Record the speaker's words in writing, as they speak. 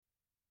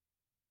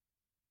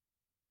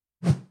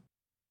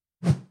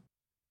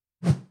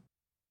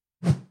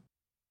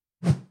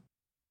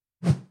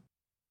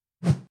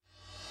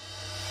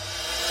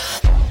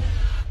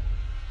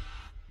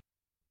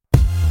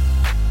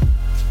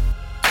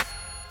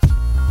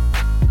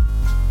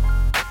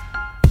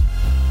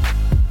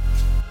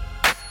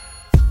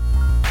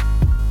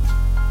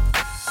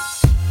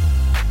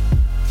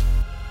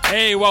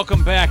Hey,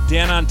 welcome back.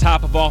 Dan on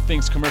top of all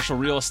things commercial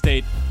real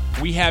estate.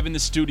 We have in the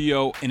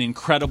studio an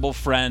incredible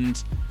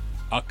friend,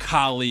 a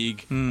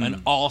colleague,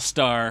 an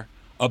all-star,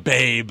 a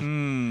babe,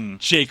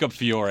 Jacob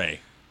Fiore.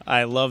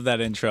 I love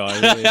that intro. I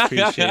really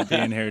appreciate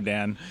being here,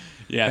 Dan.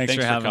 Yeah, thanks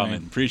for having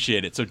coming. me.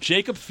 Appreciate it. So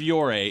Jacob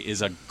Fiore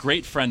is a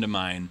great friend of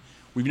mine.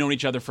 We've known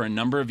each other for a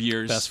number of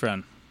years. Best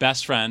friend.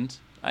 Best friend.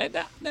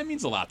 That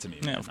means a lot to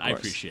me, man. Yeah, of course. I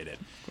appreciate it.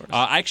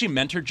 I actually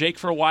mentored Jake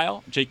for a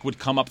while. Jake would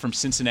come up from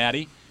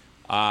Cincinnati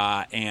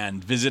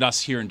and visit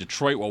us here in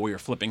Detroit while we were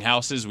flipping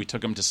houses. We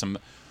took him to some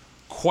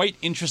quite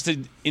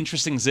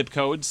interesting zip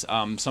codes.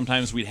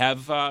 Sometimes we'd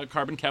have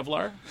carbon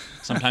Kevlar.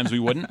 Sometimes we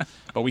wouldn't.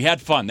 But we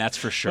had fun, that's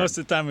for sure. Most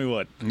of the time we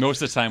would.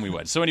 Most of the time we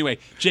would. So anyway,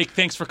 Jake,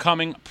 thanks for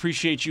coming.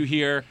 Appreciate you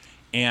here.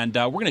 And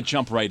we're going to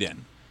jump right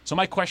in. So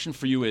my question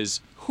for you is,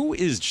 who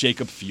is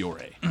Jacob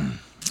Fiore?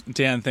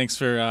 Dan, thanks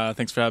for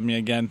having me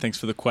again. Thanks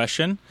for the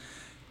question.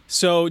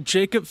 So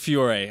Jacob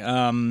Fiore,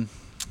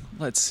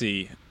 let's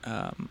see.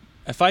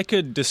 If I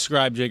could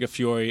describe Jacob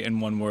Fiore in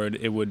one word,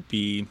 it would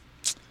be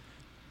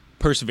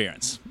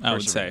perseverance, I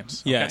would say. Okay.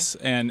 Yes,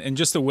 and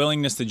just the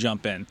willingness to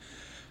jump in.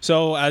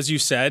 So as you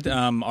said,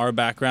 our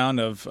background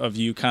of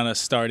you kind of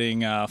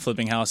starting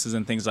flipping houses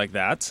and things like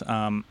that,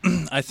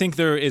 I think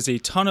there is a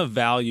ton of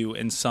value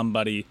in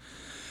somebody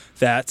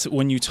that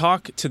when you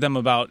talk to them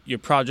about your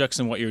projects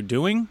and what you're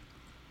doing,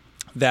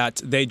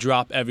 that they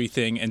drop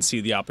everything and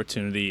see the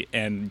opportunity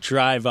and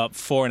drive up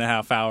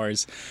 4.5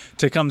 hours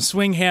to come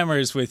swing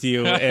hammers with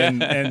you in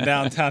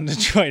downtown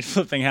Detroit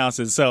flipping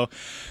houses. So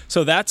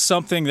that's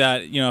something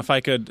that, if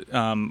I could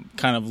kind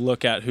of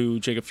look at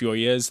who Jacob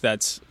Fiore is,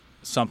 that's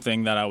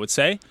something that I would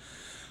say.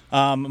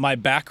 My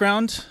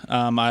background,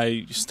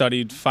 I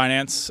studied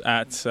finance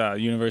at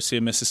University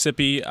of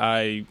Mississippi.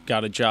 I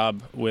got a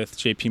job with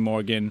J.P.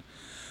 Morgan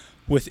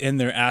within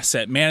their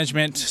asset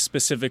management,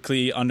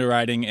 specifically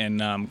underwriting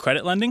and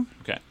credit lending.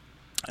 Okay.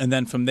 And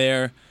then from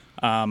there,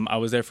 I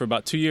was there for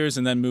about 2 years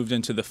and then moved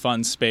into the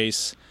fund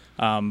space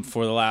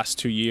for the last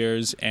 2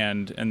 years.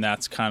 And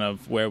that's kind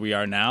of where we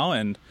are now.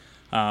 And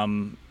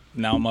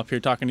now I'm up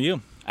here talking to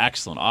you.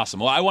 Excellent. Awesome.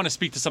 Well, I want to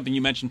speak to something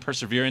you mentioned,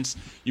 perseverance.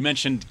 You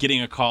mentioned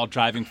getting a call,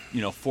 driving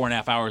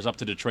 4.5 hours up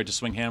to Detroit to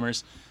swing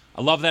hammers.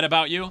 I love that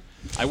about you.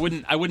 I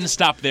wouldn't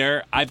stop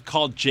there. I've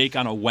called Jake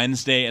on a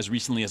Wednesday as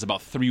recently as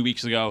about 3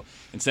 weeks ago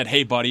and said,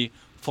 hey, buddy,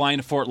 flying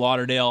to Fort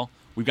Lauderdale.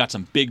 We've got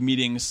some big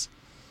meetings.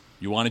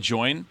 You want to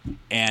join?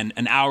 And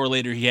an hour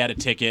later, he had a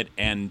ticket.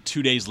 And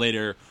 2 days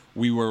later,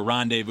 we were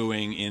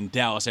rendezvousing in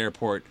Dallas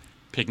Airport,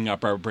 picking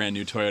up our brand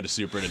new Toyota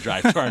Supra to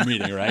drive to our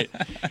meeting, right?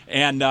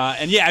 And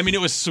yeah, I mean,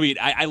 it was sweet.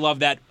 I love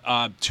that.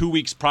 2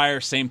 weeks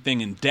prior, same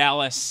thing in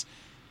Dallas.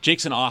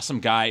 Jake's an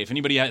awesome guy. If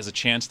anybody has a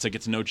chance to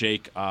get to know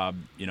Jake,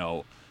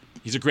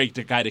 he's a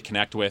great guy to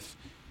connect with,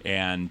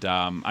 and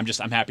I'm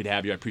happy to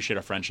have you. I appreciate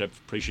our friendship,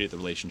 appreciate the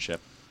relationship.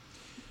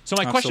 So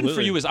my question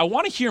for you is, I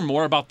want to hear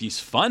more about these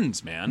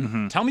funds, man.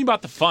 Mm-hmm. Tell me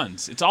about the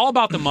funds. It's all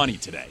about the money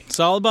today. It's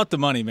all about the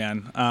money,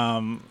 man.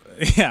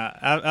 Yeah,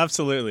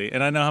 absolutely.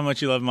 And I know how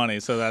much you love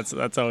money, so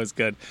that's always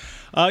good.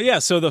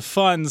 So the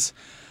funds.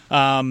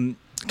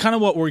 Kind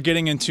of what we're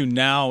getting into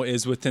now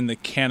is within the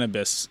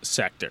cannabis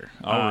sector.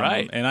 All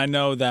right. And I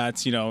know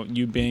that,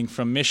 you being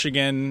from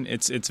Michigan,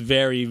 it's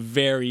very,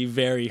 very,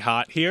 very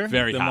hot here.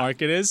 Very hot. The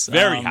market is.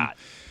 Very hot.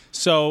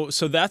 So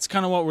that's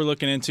kind of what we're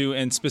looking into.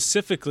 And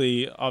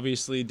specifically,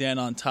 obviously, Dan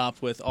on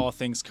top with all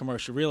things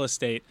commercial real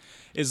estate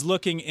is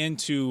looking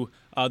into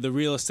the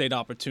real estate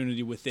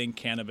opportunity within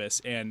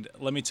cannabis. And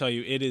let me tell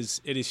you, it is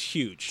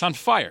huge. It's on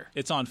fire.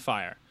 It's on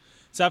fire.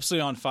 It's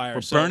absolutely on fire.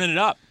 We're burning it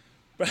up.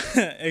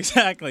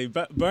 Exactly,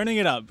 but burning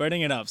it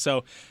up.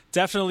 So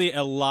definitely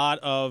a lot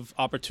of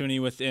opportunity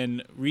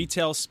within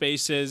retail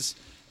spaces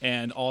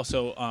and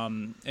also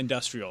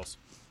industrials.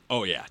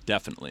 Oh yeah,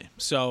 definitely.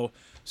 So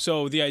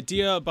the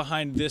idea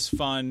behind this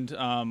fund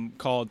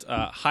called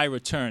High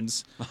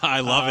Returns. I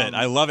love it.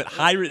 I love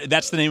it.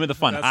 That's the name of the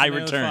fund. High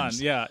Returns.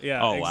 Yeah.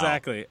 Oh,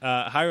 exactly.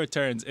 Wow. High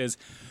Returns is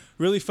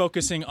really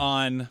focusing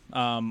on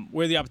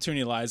where the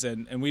opportunity lies,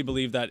 and we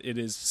believe that it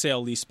is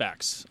sale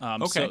leasebacks.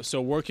 Okay.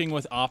 So working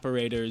with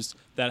operators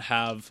that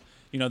have,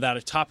 that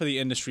are top of the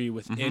industry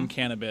within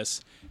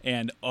cannabis,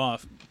 and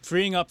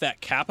freeing up that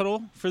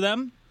capital for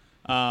them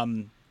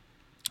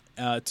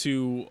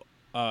to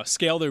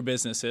scale their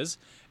businesses.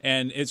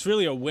 And it's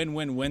really a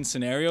win-win-win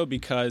scenario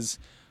because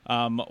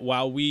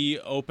while we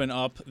open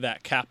up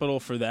that capital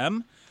for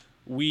them,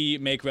 we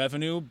make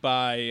revenue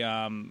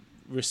by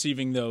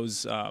receiving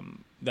those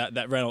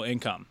that rental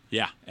income.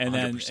 Yeah, and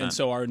 100%. and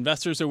so our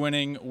investors are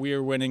winning, we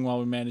are winning while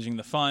we're managing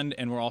the fund,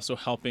 and we're also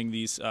helping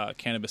these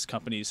cannabis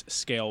companies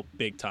scale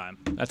big time.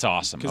 That's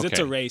awesome. Because it's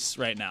a race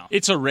right now.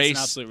 It's a race,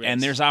 an absolute race,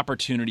 and there's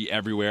opportunity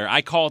everywhere.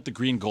 I call it the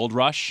green gold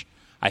rush.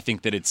 I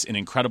think that it's an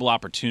incredible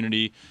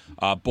opportunity,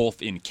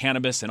 both in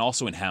cannabis and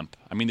also in hemp.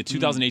 I mean, the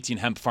 2018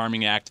 Hemp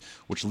Farming Act,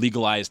 which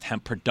legalized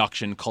hemp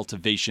production,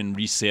 cultivation,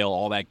 resale,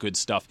 all that good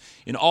stuff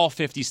in all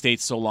 50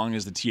 states, so long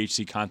as the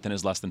THC content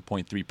is less than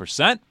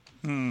 0.3%.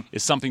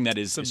 is something that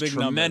is a big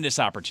tremendous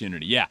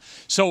opportunity. Yeah.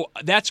 So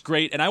that's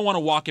great. And I want to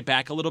walk it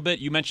back a little bit.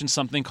 You mentioned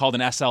something called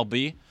an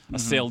SLB, a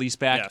sale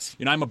leaseback. Yes.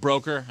 I'm a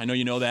broker. I know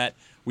you know that.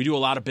 We do a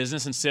lot of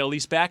business in sale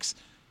leasebacks.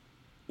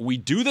 We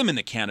do them in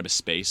the cannabis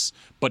space,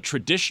 but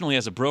traditionally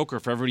as a broker,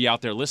 for everybody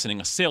out there listening,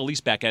 a sale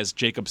leaseback, as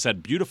Jacob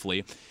said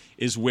beautifully,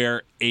 is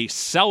where a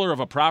seller of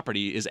a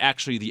property is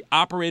actually the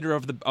operator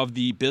of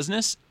the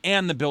business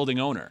and the building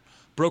owner.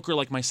 Broker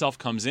like myself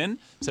comes in,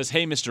 says,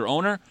 hey, Mr.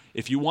 Owner,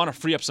 if you want to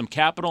free up some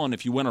capital and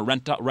if you want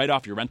to write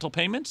off your rental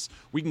payments,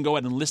 we can go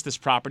ahead and list this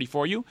property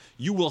for you.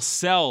 You will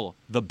sell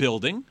the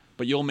building,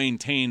 but you'll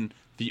maintain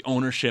the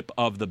ownership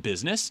of the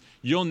business.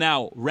 You'll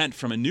now rent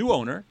from a new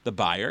owner, the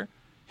buyer.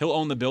 He'll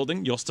own the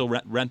building. You'll still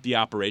rent the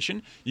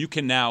operation. You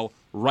can now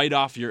write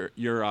off your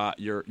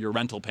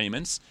rental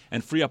payments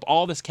and free up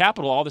all this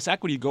capital, all this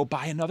equity to go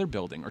buy another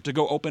building or to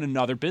go open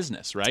another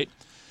business, right?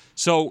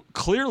 So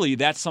clearly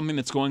that's something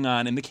that's going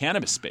on in the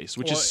cannabis space,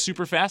 which is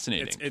super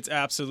fascinating. It's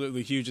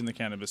absolutely huge in the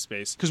cannabis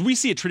space. Because we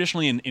see it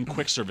traditionally in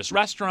quick service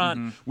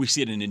restaurant. We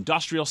see it in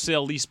industrial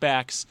sale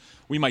leasebacks.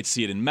 We might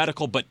see it in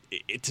medical. But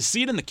to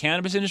see it in the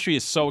cannabis industry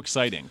is so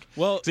exciting.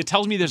 Well, 'cause it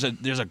tells me there's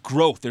a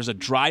growth, there's a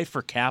drive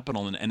for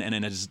capital and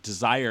a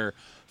desire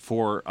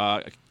for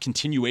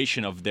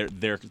continuation of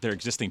their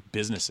existing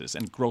businesses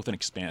and growth and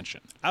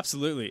expansion.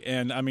 Absolutely.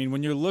 And I mean,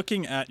 when you're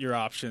looking at your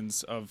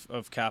options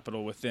of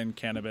capital within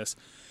cannabis,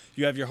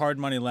 you have your hard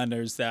money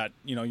lenders that,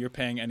 you're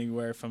paying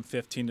anywhere from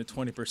 15 to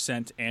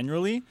 20%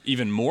 annually.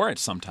 Even more at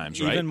sometimes,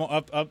 right? Even more,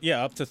 up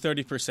to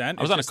 30%.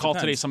 I was on a call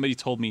today. Somebody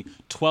told me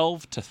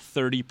 12 to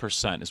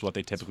 30% is what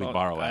they typically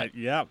borrow at.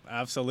 Yeah,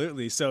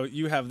 absolutely. So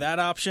you have that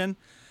option.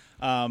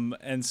 And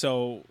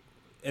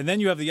then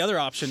you have the other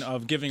option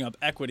of giving up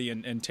equity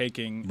and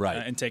taking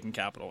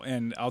capital.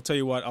 And I'll tell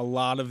you what, a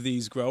lot of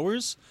these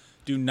growers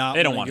do not.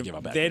 They don't want to give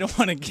up equity. They don't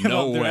want to give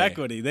up their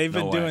equity. They've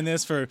been doing way.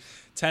 this for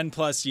 10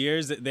 plus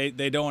years.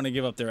 They don't want to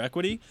give up their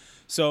equity.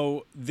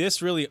 So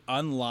this really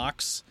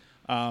unlocks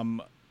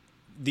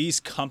these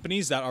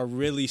companies that are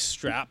really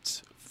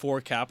strapped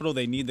for capital.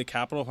 They need the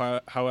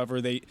capital.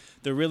 However, they're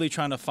really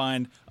trying to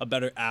find a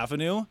better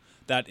avenue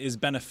that is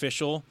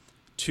beneficial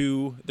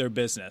to their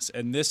business.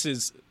 And this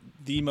is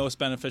the most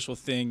beneficial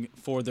thing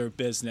for their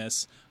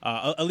business,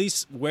 at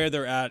least where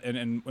they're at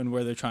and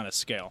where they're trying to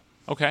scale.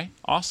 Okay,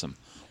 awesome.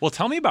 Well,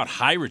 tell me about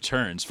High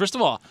Returns. First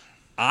of all,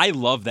 I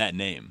love that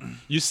name.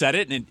 You said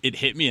it, and it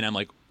hit me, and I'm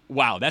like,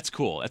 wow, that's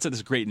cool. That's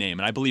a great name.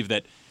 And I believe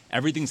that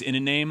everything's in a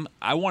name.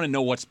 I want to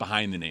know what's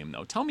behind the name,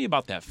 though. Tell me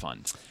about that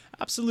fund.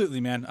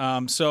 Absolutely,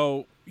 man.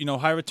 So,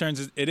 High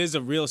Returns, it is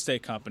a real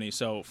estate company,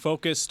 so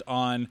focused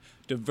on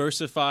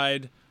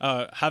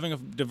having a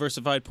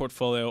diversified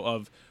portfolio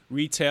of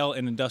retail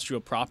and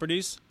industrial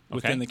properties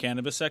within the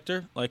cannabis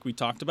sector, like we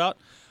talked about.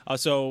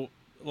 So,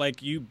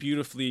 like you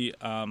beautifully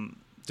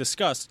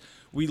discussed,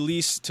 we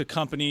lease to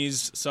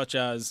companies such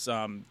as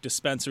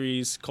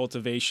dispensaries,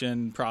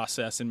 cultivation,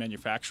 process, and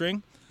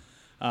manufacturing.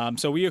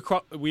 So we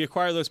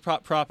acquire those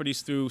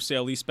properties through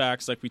sale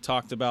leasebacks, like we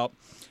talked about,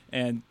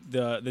 and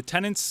the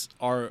tenants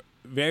are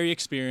very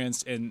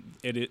experienced and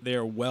they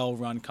are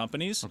well-run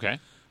companies. Okay.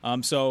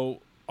 So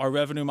our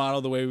revenue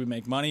model, the way we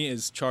make money,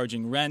 is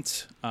charging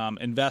rent.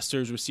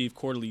 Investors receive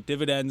quarterly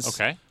dividends.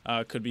 Okay.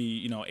 Could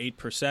be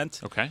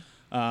 8%. Okay.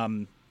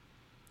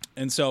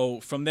 And so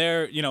from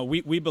there,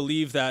 we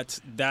believe that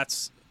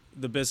that's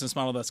the business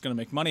model that's going to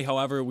make money.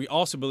 However, we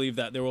also believe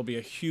that there will be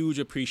a huge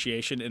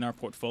appreciation in our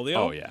portfolio.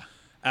 Oh, yeah.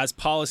 As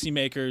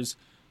policymakers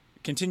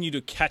continue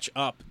to catch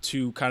up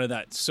to kind of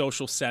that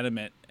social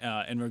sentiment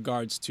in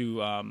regards to,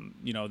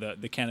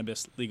 the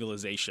cannabis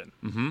legalization.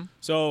 Mm-hmm.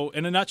 So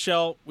in a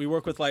nutshell, we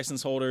work with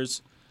license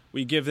holders.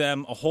 We give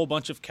them a whole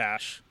bunch of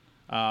cash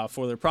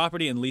for their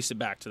property and lease it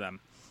back to them.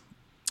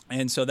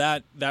 And so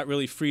that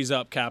really frees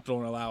up capital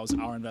and allows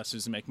our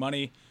investors to make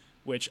money,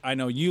 which I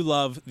know you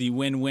love the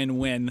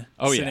win-win-win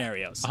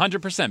scenarios.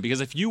 100%. Because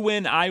if you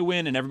win, I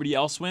win, and everybody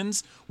else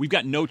wins, we've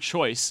got no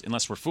choice,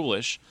 unless we're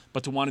foolish,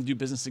 but to want to do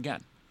business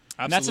again.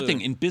 Absolutely. And that's the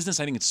thing. In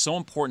business, I think it's so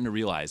important to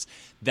realize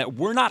that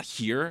we're not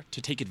here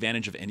to take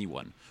advantage of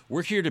anyone.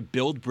 We're here to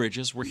build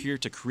bridges. We're here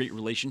to create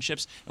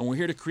relationships. And we're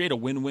here to create a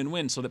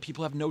win-win-win so that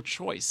people have no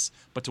choice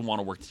but to want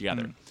to work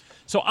together. Mm.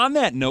 So on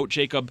that note,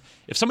 Jacob,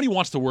 if somebody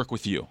wants to work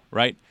with you,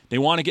 right, they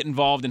want to get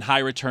involved in High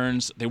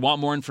Returns, they want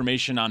more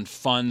information on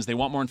funds, they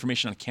want more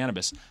information on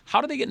cannabis,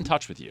 how do they get in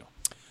touch with you?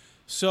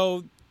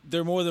 So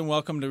they're more than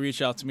welcome to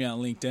reach out to me on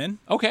LinkedIn.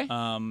 Okay.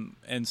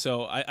 And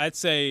so I'd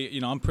say,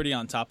 I'm pretty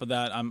on top of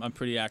that. I'm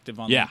pretty active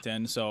on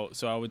LinkedIn.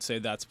 So I would say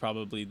that's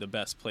probably the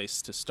best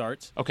place to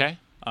start. Okay.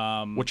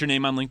 What's your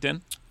name on LinkedIn?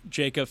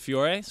 Jacob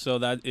Fiore. So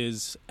that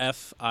is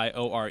Fiore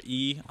on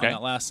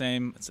that last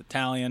name. It's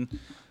Italian.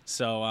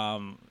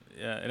 So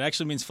it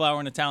actually means flower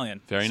in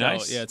Italian. Very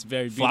nice. Yeah, it's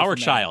very beautiful. Flower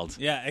child.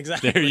 Yeah,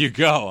 exactly. There you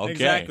go.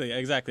 Okay.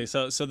 Exactly.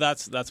 So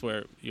that's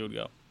where you would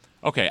go.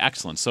 Okay,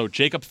 excellent. So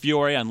Jacob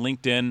Fiore on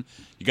LinkedIn.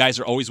 You guys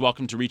are always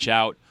welcome to reach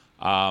out.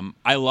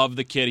 I love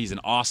the kid. He's an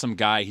awesome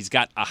guy. He's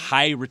got a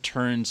High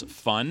Returns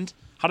fund.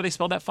 How do they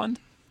spell that fund?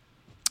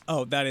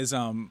 Oh, that is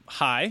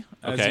high,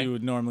 as Okay. you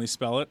would normally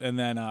spell it, and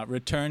then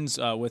returns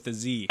with a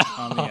Z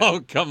on the end.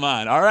 Oh, come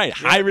on. All right.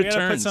 High We gotta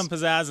returns. put some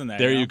pizzazz in there.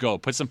 There know? you go.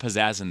 Put some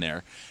pizzazz in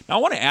there. Now,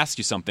 I want to ask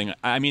you something.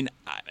 I mean,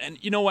 and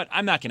you know what?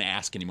 I'm not going to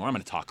ask anymore. I'm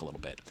going to talk a little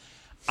bit.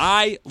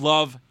 I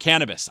love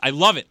cannabis. I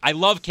love it. I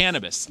love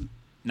cannabis.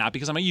 Not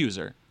because I'm a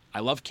user. I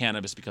love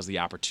cannabis because of the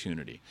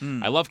opportunity.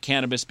 I love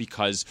cannabis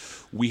because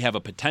we have a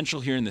potential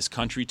here in this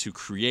country to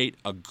create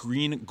a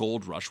green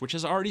gold rush, which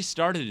has already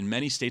started in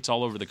many states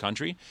all over the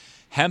country.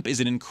 Hemp is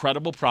an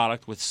incredible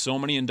product with so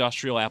many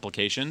industrial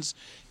applications.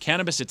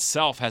 Cannabis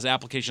itself has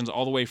applications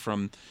all the way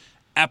from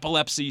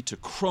epilepsy to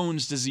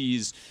Crohn's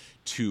disease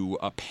to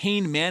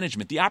pain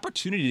management. The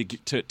opportunity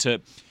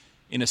to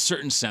in a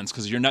certain sense,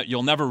 because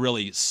you'll never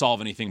really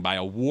solve anything by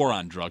a war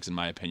on drugs, in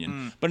my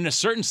opinion. But in a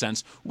certain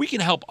sense, we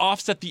can help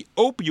offset the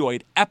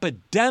opioid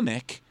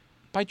epidemic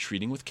by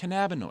treating with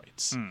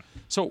cannabinoids.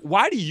 So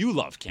why do you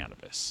love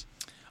cannabis?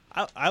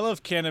 I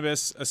love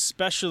cannabis,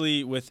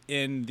 especially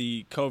within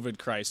the COVID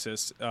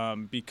crisis,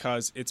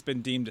 because it's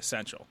been deemed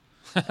essential.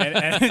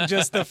 and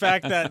just the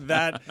fact that's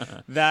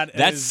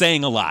That's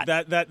saying a lot.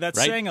 That's right?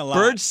 saying a lot.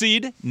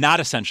 Birdseed,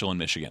 not essential in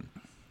Michigan.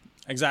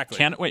 Exactly.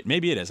 Wait,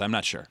 maybe it is. I'm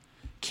not sure.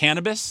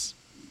 Cannabis,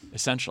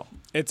 essential.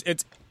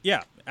 It's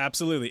yeah,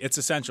 absolutely. It's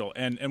essential.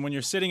 And when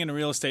you're sitting in a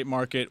real estate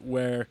market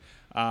where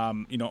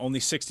only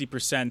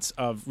 60%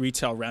 of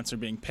retail rents are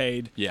being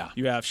paid. Yeah.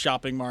 You have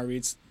shopping mall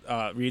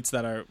REITs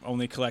that are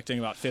only collecting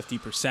about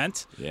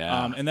 50%.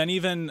 Yeah. And then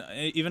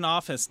even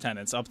office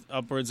tenants,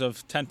 upwards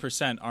of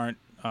 10%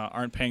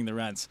 aren't paying the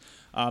rents.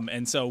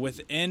 And so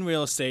within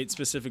real estate,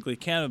 specifically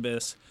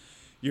cannabis,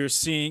 you're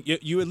seeing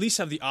you at least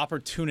have the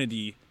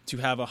opportunity to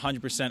have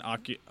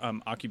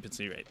 100%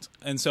 occupancy rate.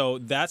 And so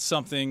that's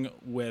something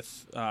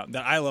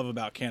that I love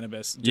about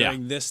cannabis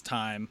during this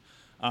time.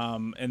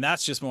 And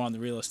that's just more on the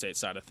real estate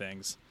side of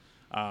things.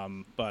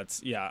 But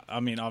yeah, I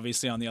mean,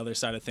 obviously on the other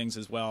side of things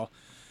as well,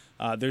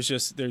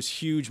 there's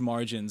huge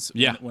margins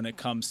when it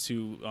comes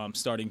to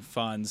starting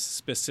funds,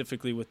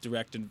 specifically with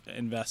direct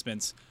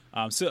investments.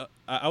 So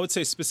I would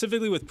say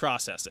specifically with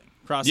processing.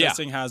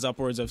 Processing has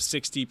upwards of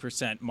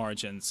 60%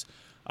 margins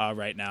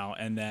right now.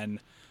 And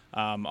then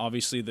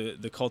obviously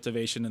the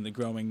cultivation and the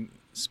growing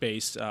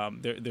space,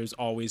 there's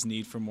always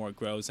need for more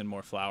grows and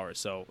more flowers.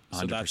 So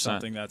that's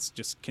something that's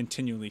just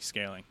continually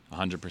scaling.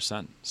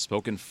 100%.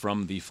 Spoken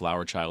from the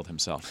flower child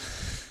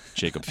himself,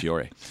 Jacob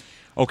Fiore.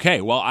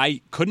 Okay, well, I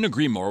couldn't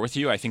agree more with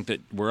you. I think that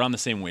we're on the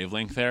same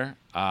wavelength there.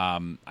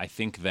 I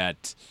think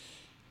that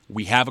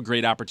we have a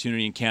great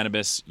opportunity in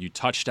cannabis. You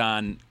touched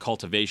on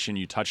cultivation.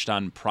 You touched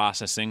on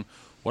processing.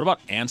 What about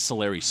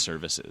ancillary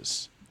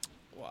services?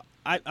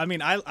 I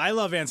mean, I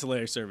love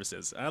ancillary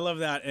services. I love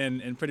that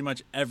in pretty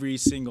much every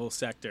single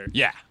sector.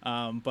 Yeah.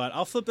 But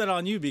I'll flip that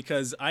on you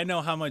because I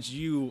know how much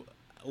you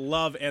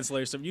love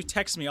ancillary services. You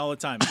text me all the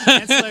time.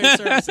 Ancillary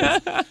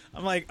services.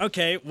 I'm like,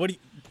 okay, what do you...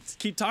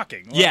 Keep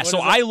talking.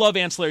 I love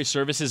ancillary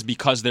services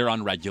because they're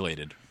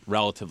unregulated,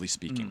 relatively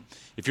speaking.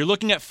 If you're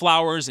looking at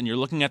flowers and you're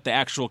looking at the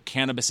actual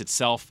cannabis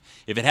itself,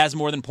 if it has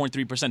more than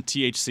 0.3%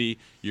 THC,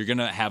 you're going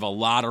to have a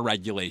lot of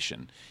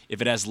regulation.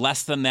 If it has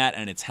less than that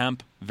and it's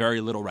hemp,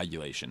 very little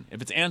regulation.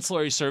 If it's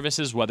ancillary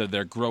services, whether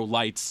they're grow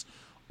lights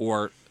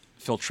or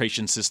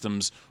filtration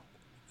systems,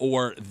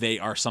 or they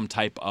are some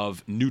type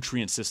of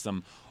nutrient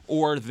system,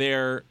 or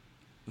they're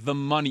the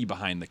money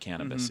behind the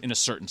cannabis in a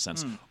certain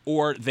sense,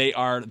 or they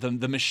are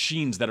the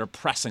machines that are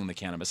pressing the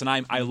cannabis. And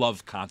I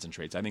love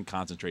concentrates. I think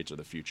concentrates are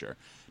the future.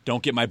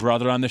 Don't get my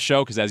brother on the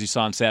show because, as you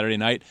saw on Saturday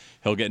night,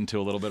 he'll get into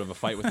a little bit of a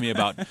fight with me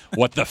about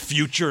what the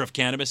future of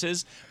cannabis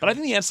is. But I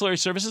think the ancillary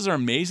services are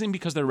amazing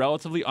because they're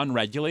relatively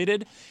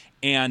unregulated.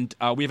 And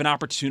we have an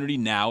opportunity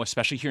now,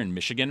 especially here in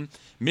Michigan.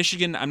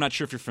 Michigan, I'm not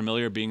sure if you're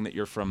familiar, being that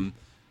you're from...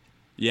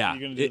 Yeah,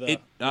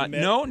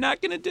 no, not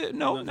gonna do.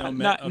 No,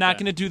 not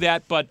gonna do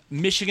that. But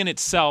Michigan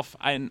itself,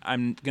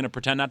 I'm gonna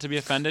pretend not to be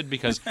offended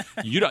because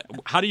you don't.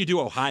 How do you do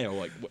Ohio?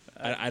 Like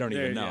I don't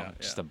even know.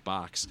 Just a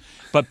box.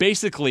 But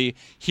basically,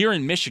 here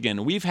in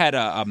Michigan, we've had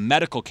a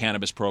medical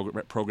cannabis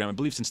program, I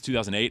believe, since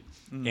 2008,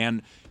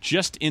 and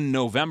just in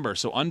November,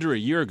 so under a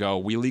year ago,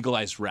 we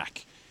legalized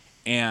rec.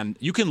 And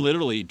you can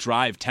literally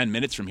drive 10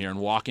 minutes from here and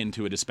walk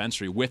into a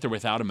dispensary with or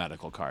without a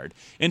medical card.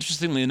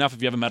 Interestingly enough,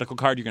 if you have a medical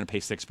card, you're going to pay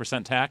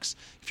 6% tax.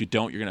 If you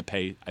don't, you're going to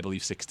pay, I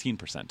believe,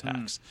 16%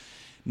 tax.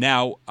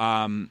 Now,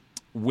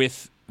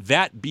 with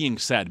that being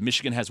said,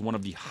 Michigan has one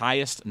of the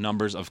highest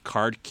numbers of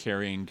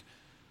card-carrying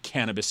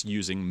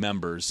cannabis-using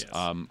members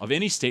of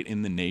any state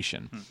in the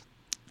nation.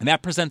 And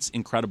that presents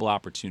incredible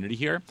opportunity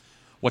here.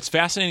 What's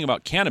fascinating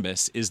about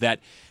cannabis is that,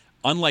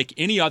 unlike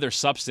any other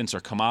substance or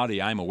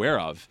commodity I'm aware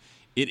of,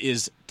 it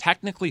is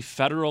technically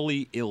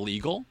federally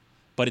illegal,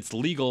 but it's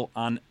legal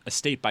on a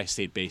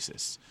state-by-state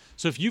basis.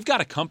 So if you've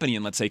got a company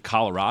in, let's say,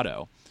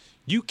 Colorado,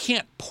 you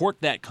can't port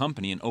that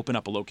company and open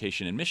up a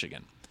location in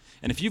Michigan.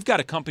 And if you've got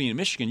a company in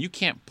Michigan, you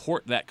can't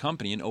port that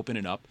company and open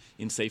it up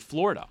in, say,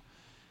 Florida,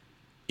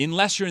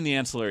 unless you're in the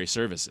ancillary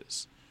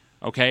services.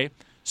 Okay?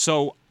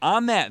 So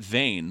on that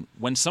vein,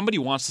 when somebody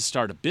wants to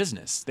start a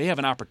business, they have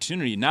an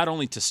opportunity not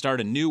only to start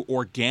a new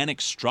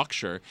organic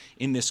structure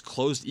in this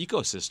closed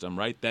ecosystem,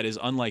 right, that is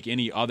unlike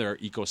any other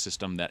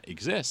ecosystem that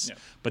exists,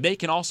 but they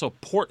can also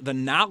port the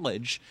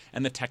knowledge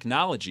and the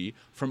technology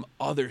from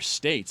other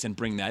states and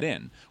bring that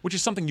in, which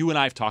is something you and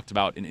I have talked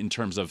about in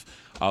terms of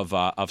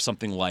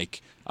something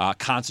like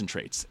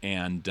concentrates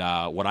and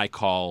what I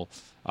call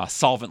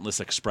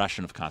solventless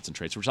expression of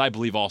concentrates, which I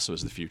believe also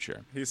is the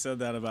future. He said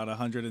that about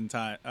 100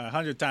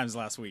 times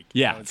last week.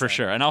 Yeah, for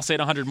sure. And I'll say it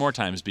 100 more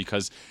times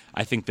because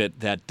I think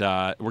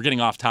that we're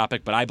getting off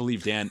topic, but I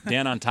believe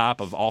Dan on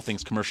top of all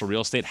things commercial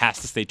real estate has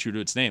to stay true to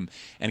its name.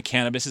 And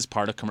cannabis is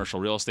part of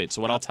commercial real estate.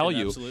 So what I'll tell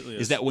you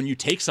is that when you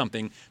take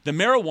something, the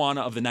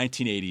marijuana of the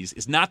 1980s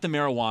is not the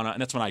marijuana,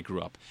 and that's when I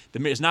grew up.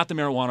 It's not the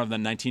marijuana of the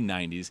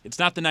 1990s. It's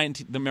not the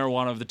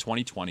marijuana of the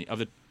 2020 of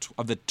the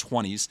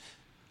 20s.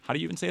 How do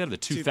you even say that? Of the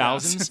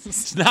 2000s?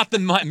 It's not the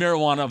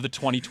marijuana of the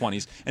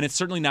 2020s, and it's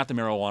certainly not the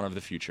marijuana of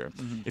the future.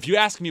 Mm-hmm. If you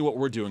ask me, what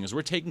we're doing is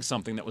we're taking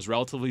something that was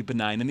relatively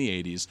benign in the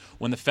 80s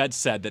when the Fed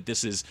said that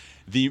this is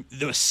the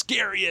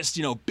scariest,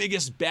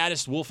 biggest,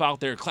 baddest wolf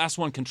out there, class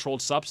 1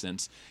 controlled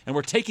substance, and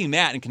we're taking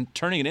that and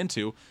turning it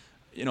into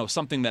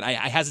something that I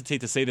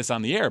hesitate to say this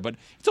on the air, but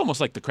it's almost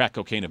like the crack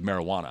cocaine of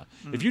marijuana.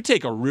 Mm. If you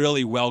take a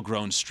really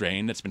well-grown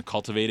strain that's been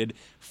cultivated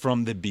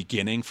from the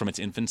beginning, from its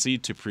infancy,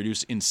 to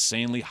produce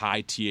insanely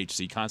high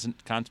THC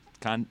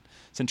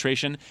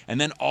concentration,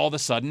 and then all of a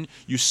sudden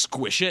you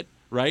squish it,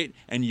 right,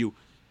 and you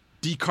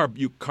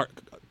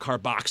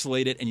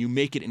carboxylate it, and you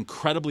make it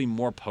incredibly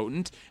more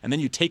potent, and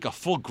then you take a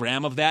full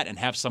gram of that and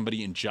have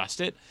somebody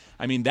ingest it.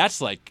 I mean,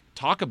 that's like,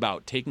 talk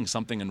about taking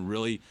something and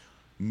really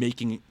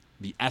making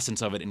the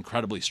essence of it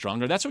incredibly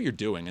stronger. That's what you're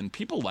doing, and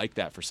people like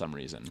that for some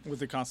reason. With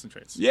the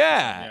concentrates.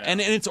 Yeah.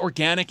 And it's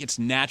organic, it's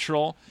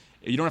natural.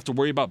 You don't have to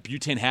worry about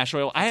butane hash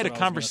oil. I had a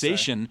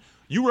conversation.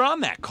 You were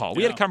on that call.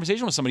 We had a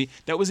conversation with somebody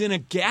that was in a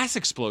gas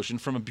explosion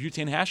from a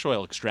butane hash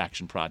oil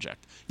extraction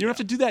project. You don't have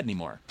to do that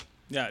anymore.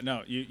 Yeah,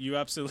 no, you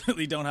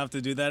absolutely don't have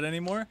to do that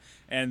anymore.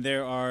 And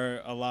there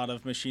are a lot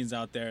of machines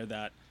out there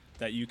that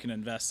you can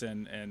invest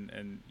in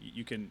and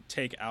you can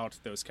take out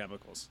those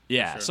chemicals.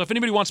 Yeah, sure. So if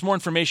anybody wants more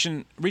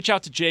information, reach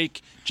out to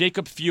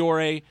Jacob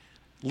Fiore,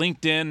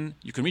 LinkedIn.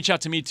 You can reach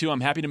out to me too.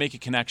 I'm happy to make a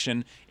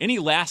connection. Any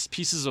last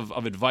pieces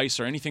of advice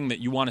or anything that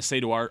you want to say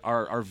to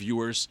our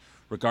viewers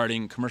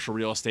regarding commercial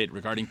real estate,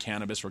 regarding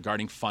cannabis,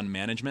 regarding fund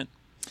management?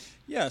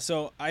 Yeah,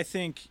 so I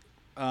think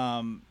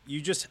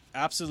you just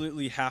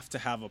absolutely have to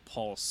have a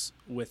pulse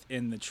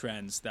within the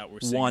trends that we're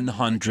seeing.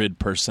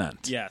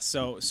 100%. Yeah.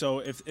 So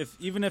if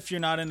even if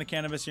you're not into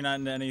cannabis, you're not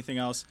into anything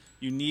else,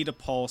 you need a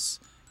pulse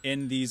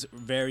in these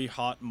very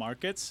hot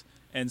markets.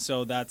 And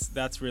so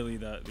that's really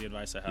the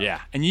advice I have.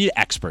 Yeah, and you need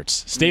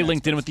experts. Stay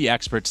linked in with the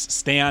experts.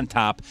 Stay on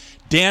top.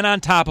 Dan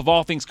on top of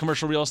all things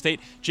commercial real estate.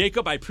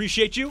 Jacob, I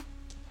appreciate you.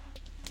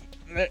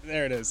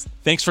 There it is.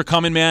 Thanks for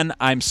coming, man.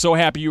 I'm so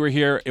happy you were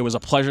here. It was a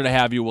pleasure to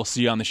have you. We'll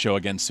see you on the show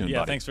again soon, buddy.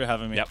 Yeah, thanks for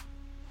having me. Yep.